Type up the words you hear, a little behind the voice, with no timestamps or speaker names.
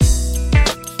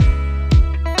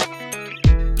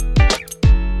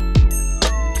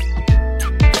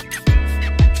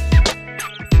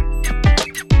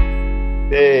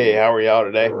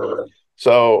y'all today.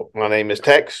 So, my name is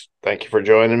Tex. Thank you for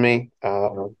joining me.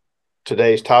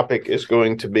 Today's topic is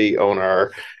going to be on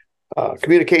our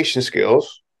communication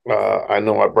skills. I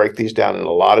know I break these down in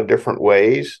a lot of different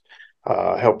ways,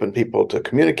 helping people to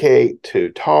communicate, to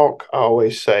talk. I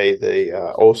always say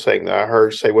the old saying that I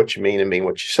heard, say what you mean and mean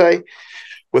what you say.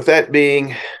 With that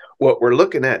being what we're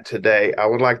looking at today, I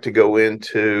would like to go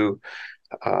into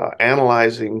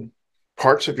analyzing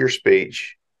parts of your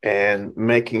speech and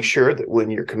making sure that when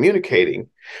you're communicating,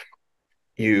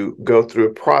 you go through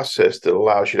a process that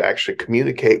allows you to actually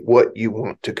communicate what you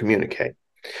want to communicate.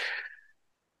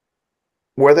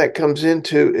 Where that comes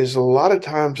into is a lot of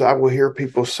times I will hear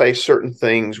people say certain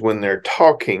things when they're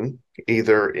talking,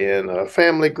 either in a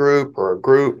family group or a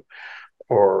group,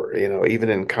 or even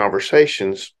in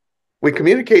conversations. We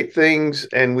communicate things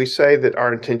and we say that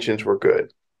our intentions were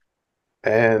good.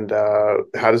 And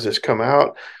how does this come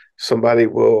out? Somebody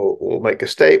will make a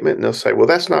statement and they'll say, well,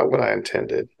 that's not what I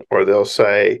intended. Or they'll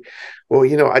say, well,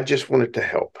 I just wanted to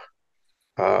help.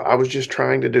 I was just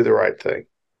trying to do the right thing.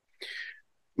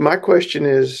 My question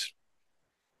is,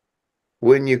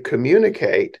 when you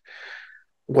communicate,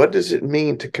 what does it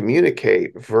mean to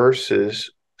communicate versus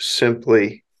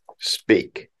simply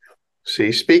speak?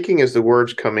 See, speaking is the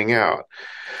words coming out,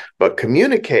 but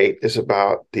communicate is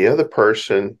about the other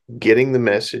person getting the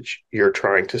message you're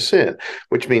trying to send,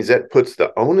 which means that puts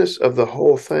the onus of the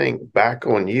whole thing back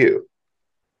on you.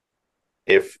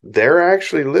 If they're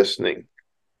actually listening,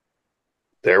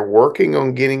 they're working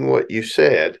on getting what you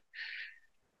said,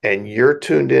 and you're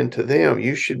tuned into them,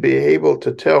 you should be able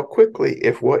to tell quickly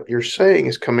if what you're saying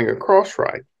is coming across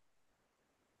right.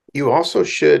 You also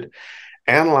should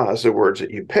analyze the words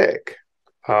that you pick.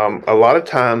 A lot of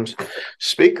times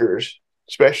speakers,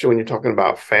 especially when you're talking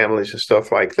about families and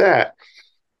stuff like that,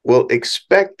 will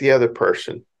expect the other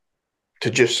person to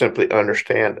just simply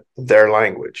understand their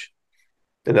language.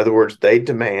 In other words, they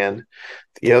demand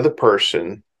the other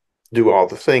person do all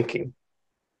the thinking.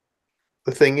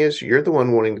 The thing is, you're the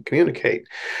one wanting to communicate.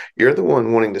 You're the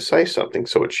one wanting to say something.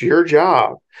 So it's your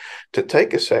job to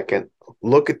take a second,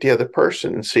 look at the other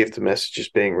person and see if the message is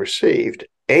being received,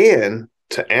 and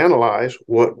to analyze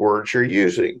what words you're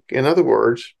using. In other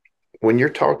words, when you're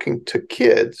talking to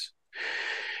kids,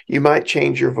 you might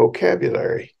change your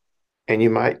vocabulary and you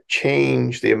might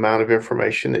change the amount of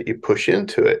information that you push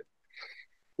into it.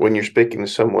 When you're speaking to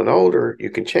someone older, you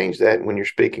can change that. When you're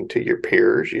speaking to your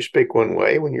peers, you speak one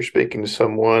way. When you're speaking to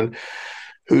someone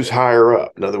who's higher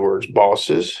up, in other words,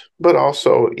 bosses, but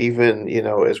also even,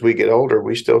 as we get older,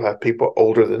 we still have people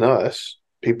older than us,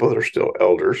 people that are still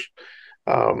elders.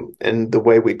 And the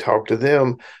way we talk to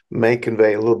them may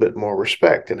convey a little bit more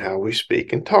respect in how we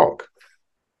speak and talk.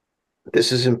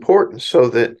 This is important so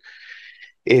that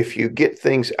if you get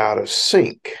things out of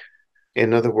sync,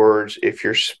 in other words, if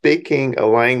you're speaking a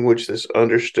language that's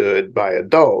understood by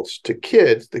adults to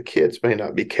kids, the kids may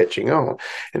not be catching on.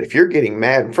 And if you're getting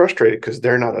mad and frustrated because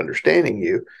they're not understanding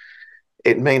you,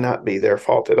 it may not be their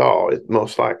fault at all. It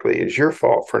most likely is your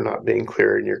fault for not being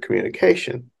clear in your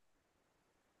communication.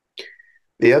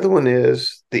 The other one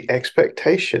is the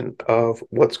expectation of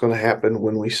what's going to happen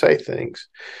when we say things.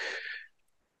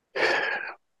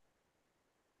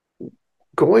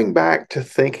 Going back to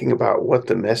thinking about what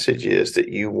the message is that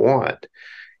you want,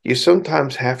 you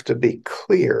sometimes have to be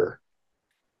clear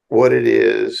what it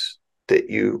is that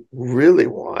you really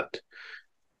want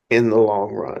in the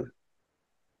long run.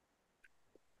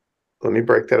 Let me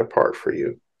break that apart for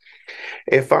you.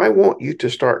 If I want you to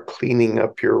start cleaning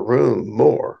up your room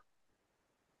more,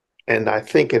 and I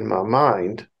think in my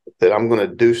mind that I'm going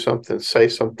to do something, say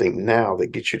something now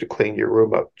that gets you to clean your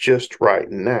room up just right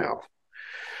now,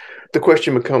 the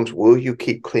question becomes, will you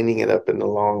keep cleaning it up in the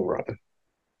long run?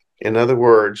 In other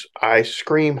words, I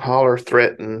scream, holler,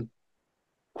 threaten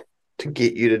to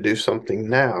get you to do something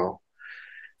now,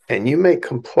 and you may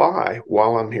comply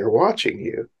while I'm here watching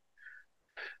you.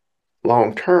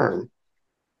 Long term,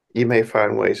 you may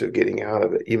find ways of getting out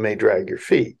of it. You may drag your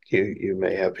feet. You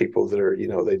may have people that are,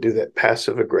 they do that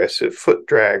passive aggressive foot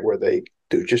drag where they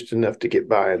do just enough to get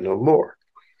by and no more.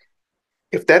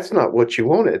 If that's not what you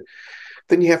wanted,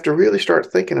 then you have to really start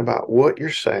thinking about what you're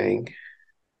saying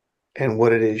and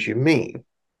what it is you mean.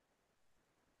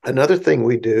 Another thing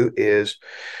we do is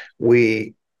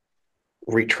we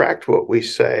retract what we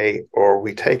say, or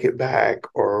we take it back,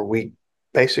 or we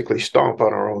basically stomp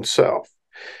on our own self.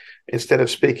 Instead of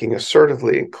speaking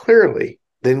assertively and clearly,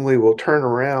 then we will turn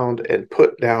around and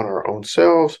put down our own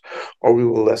selves, or we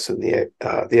will lessen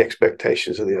the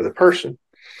expectations of the other person.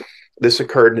 This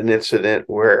occurred in an incident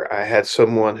where I had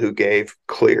someone who gave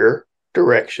clear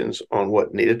directions on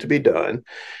what needed to be done.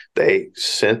 They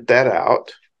sent that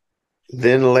out.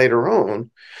 Then later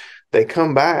on, they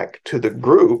come back to the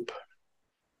group.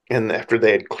 And after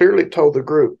they had clearly told the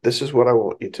group, this is what I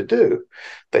want you to do,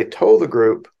 they told the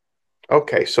group,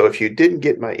 okay, so if you didn't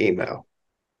get my email,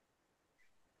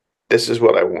 this is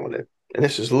what I wanted. And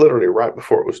this is literally right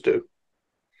before it was due,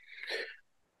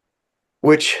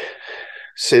 which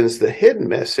sends the hidden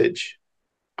message.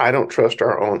 I don't trust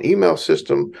our own email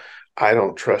system. I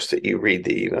don't trust that you read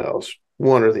the emails,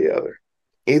 one or the other.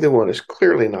 Either one is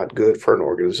clearly not good for an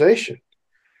organization.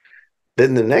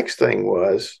 Then the next thing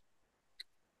was,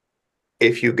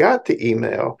 if you got the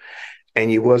email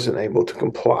and you wasn't able to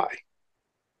comply,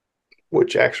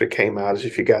 which actually came out as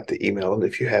if you got the email and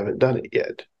if you haven't done it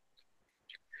yet,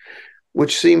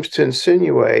 which seems to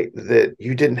insinuate that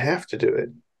you didn't have to do it,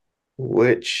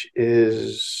 which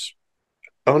is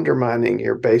undermining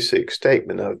your basic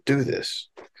statement of do this,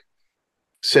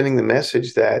 sending the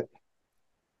message that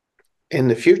in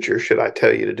the future, should I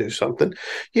tell you to do something,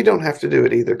 you don't have to do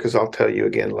it either, because I'll tell you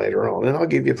again later on and I'll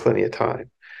give you plenty of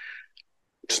time.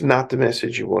 It's not the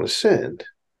message you want to send.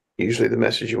 Usually the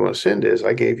message you want to send is,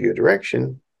 I gave you a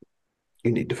direction,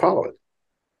 you need to follow it.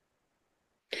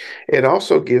 It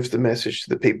also gives the message to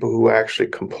the people who actually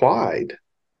complied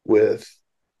with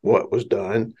what was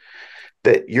done,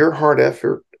 that your hard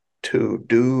effort to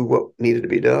do what needed to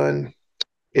be done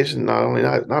is not only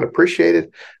not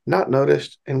appreciated, not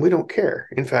noticed, and we don't care.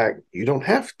 In fact, you don't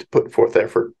have to put forth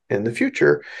effort in the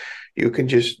future. You can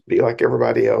just be like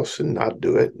everybody else and not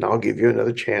do it, and I'll give you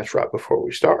another chance right before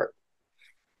we start.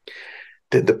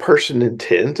 Did the person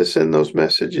intend to send those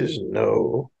messages?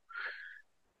 No.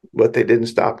 But they didn't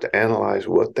stop to analyze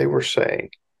what they were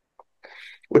saying,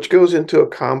 which goes into a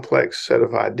complex set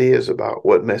of ideas about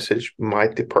what message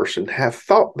might the person have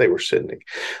thought they were sending.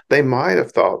 They might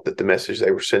have thought that the message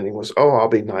they were sending was, oh, I'll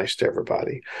be nice to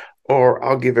everybody, or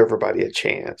I'll give everybody a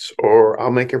chance, or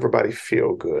I'll make everybody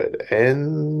feel good.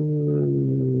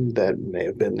 And that may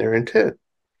have been their intent.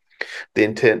 The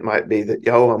intent might be that,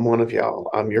 yo, I'm one of y'all,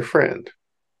 I'm your friend.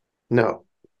 No,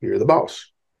 you're the boss.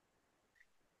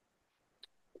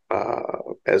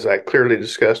 As I clearly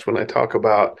discussed when I talk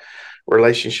about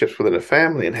relationships within a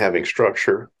family and having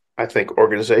structure, I think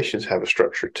organizations have a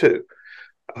structure too.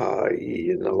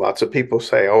 Lots of people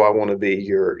say, oh, I want to be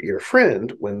your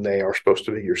friend, when they are supposed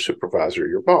to be your supervisor,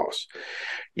 your boss.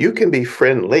 You can be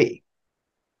friendly,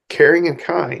 caring, and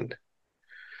kind.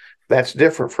 That's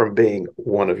different from being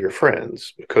one of your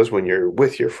friends, because when you're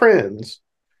with your friends,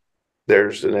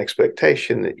 there's an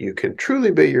expectation that you can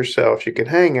truly be yourself. You can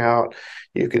hang out,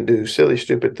 you can do silly,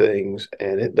 stupid things,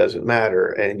 and it doesn't matter.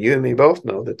 And you and me both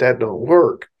know that that don't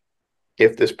work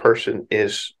if this person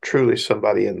is truly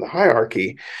somebody in the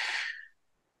hierarchy.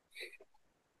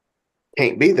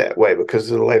 Can't be that way, because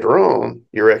then later on,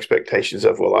 your expectations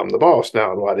of, well, I'm the boss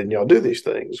now, and why didn't y'all do these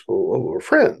things? Well, we're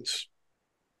friends.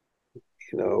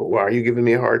 Why are you giving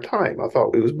me a hard time? I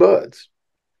thought we was buds.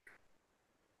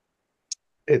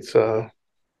 It's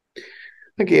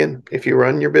again, if you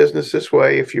run your business this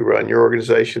way, if you run your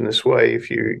organization this way, if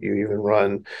you even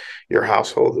run your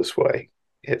household this way,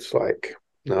 it's like,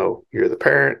 no, you're the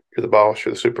parent, you're the boss,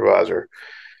 you're the supervisor.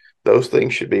 Those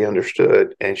things should be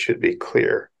understood and should be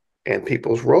clear, and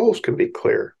people's roles can be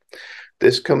clear.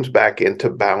 This comes back into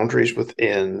boundaries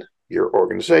within your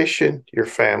organization, your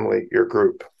family, your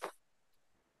group.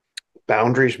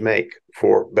 Boundaries make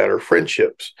for better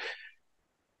friendships,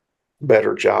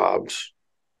 better jobs,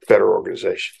 better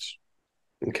organizations.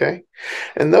 Okay.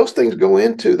 And those things go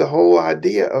into the whole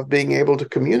idea of being able to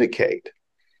communicate.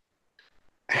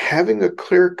 Having a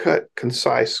clear-cut,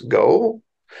 concise goal,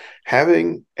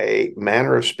 having a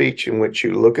manner of speech in which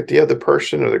you look at the other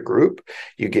person or the group,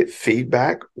 you get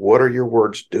feedback. What are your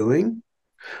words doing?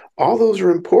 All those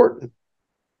are important.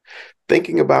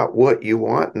 Thinking about what you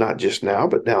want, not just now,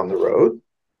 but down the road.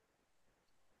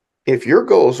 If your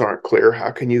goals aren't clear,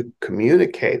 how can you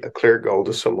communicate a clear goal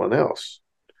to someone else?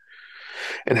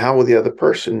 And how will the other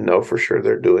person know for sure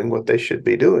they're doing what they should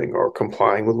be doing, or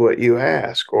complying with what you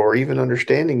ask, or even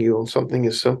understanding you on something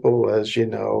as simple as,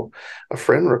 a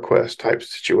friend request type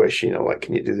situation, like,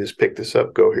 can you do this, pick this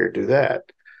up, go here, do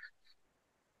that?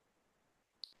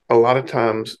 A lot of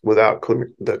times, without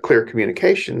the clear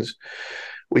communications,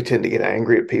 we tend to get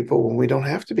angry at people when we don't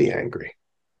have to be angry.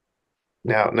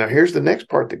 Now here's the next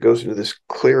part that goes into this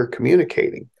clear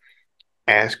communicating: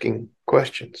 asking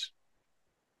questions,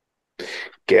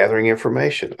 gathering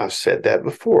information. I've said that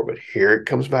before, but here it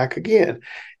comes back again.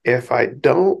 If I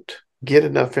don't get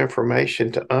enough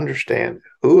information to understand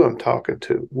who I'm talking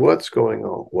to, what's going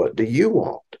on, what do you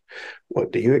want,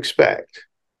 what do you expect,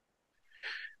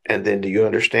 And then do you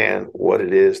understand what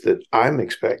it is that I'm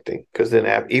expecting? Because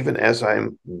then even as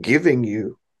I'm giving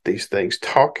you these things,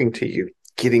 talking to you,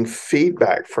 getting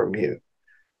feedback from you,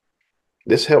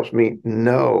 this helps me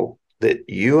know that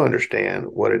you understand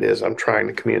what it is I'm trying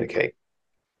to communicate.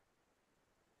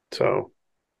 So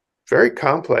very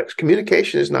complex.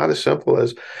 Communication is not as simple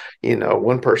as,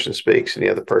 one person speaks and the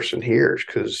other person hears,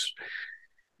 because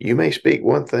you may speak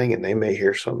one thing and they may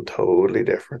hear something totally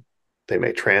different. They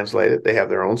may translate it. They have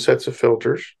their own sets of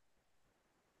filters.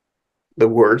 The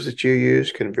words that you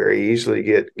use can very easily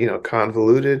get,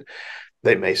 convoluted.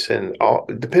 They may send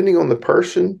depending on the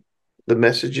person, the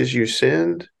messages you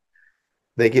send,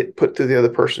 they get put through the other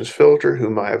person's filter, who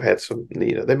might have had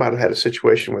they might have had a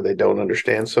situation where they don't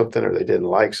understand something or they didn't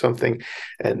like something.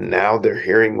 And now they're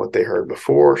hearing what they heard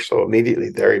before. So immediately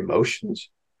their emotions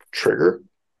trigger,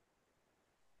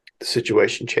 the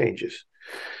situation changes.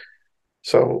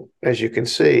 So as you can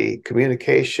see,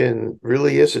 communication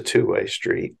really is a two-way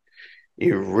street.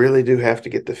 You really do have to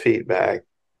get the feedback.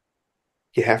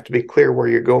 You have to be clear where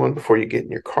you're going before you get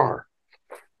in your car.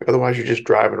 Otherwise, you're just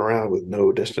driving around with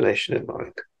no destination in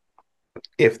mind.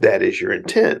 If that is your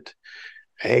intent,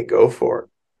 hey, go for it.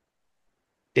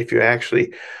 If you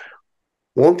actually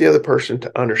want the other person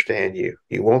to understand you,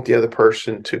 you want the other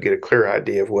person to get a clear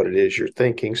idea of what it is you're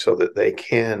thinking so that they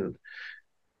can,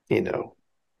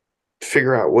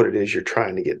 figure out what it is you're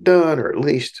trying to get done, or at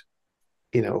least,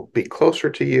 be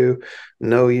closer to you,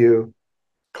 know you,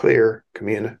 clear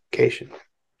communication.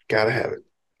 Got to have it.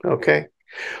 Okay.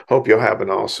 Hope you'll have an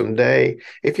awesome day.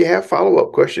 If you have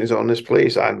follow-up questions on this,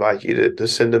 please, I invite you to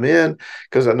send them in,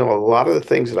 because I know a lot of the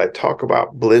things that I talk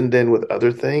about blend in with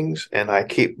other things, and I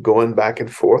keep going back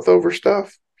and forth over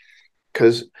stuff,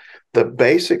 because the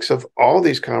basics of all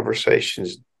these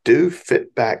conversations do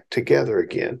fit back together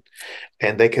again,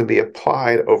 and they can be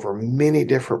applied over many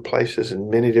different places and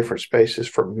many different spaces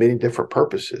for many different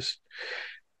purposes.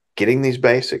 Getting these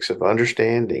basics of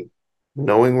understanding,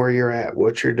 knowing where you're at,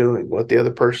 what you're doing, what the other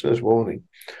person is wanting,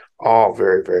 all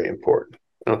very, very important.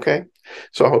 Okay.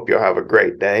 So I hope you'll have a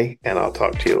great day, and I'll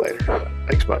talk to you later.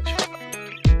 Thanks much.